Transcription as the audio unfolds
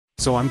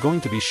So I'm going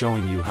to be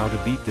showing you how to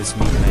beat this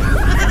meat man in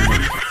 1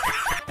 minute.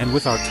 And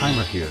with our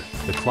timer here,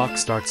 the clock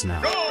starts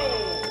now.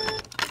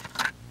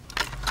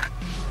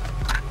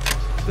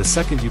 The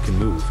second you can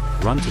move,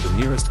 run to the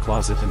nearest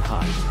closet and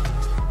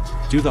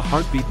hide. Do the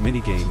heartbeat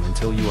minigame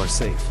until you are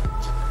safe.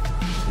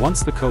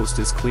 Once the coast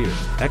is clear,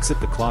 exit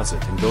the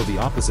closet and go the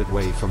opposite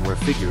way from where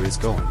figure is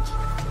going.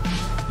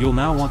 You'll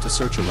now want to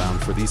search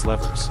around for these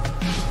levers.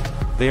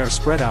 They are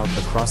spread out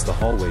across the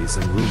hallways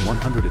and room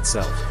 100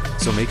 itself,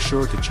 so make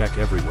sure to check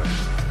everywhere.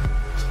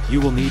 You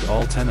will need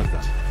all 10 of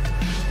them.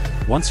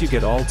 Once you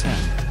get all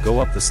 10, go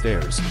up the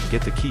stairs,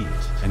 get the key,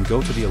 and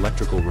go to the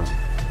electrical room.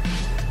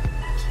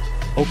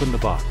 Open the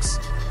box.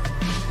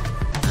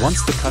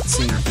 Once the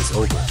cutscene is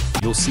over,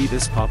 you'll see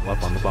this pop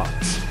up on the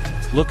box.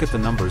 Look at the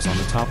numbers on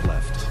the top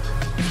left.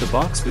 If the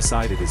box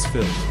beside it is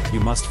filled, you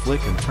must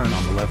flick and turn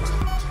on the lever.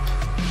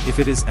 If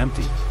it is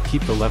empty,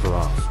 keep the lever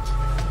off.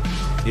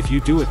 If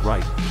you do it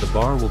right, the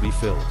bar will be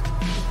filled.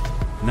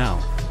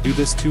 Now, do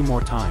this 2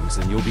 more times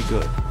and you'll be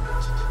good.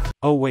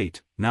 Oh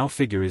wait, now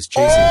figure is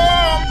chasing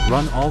you.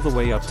 Run all the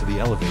way up to the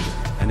elevator,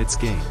 and it's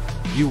game.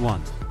 You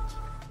won.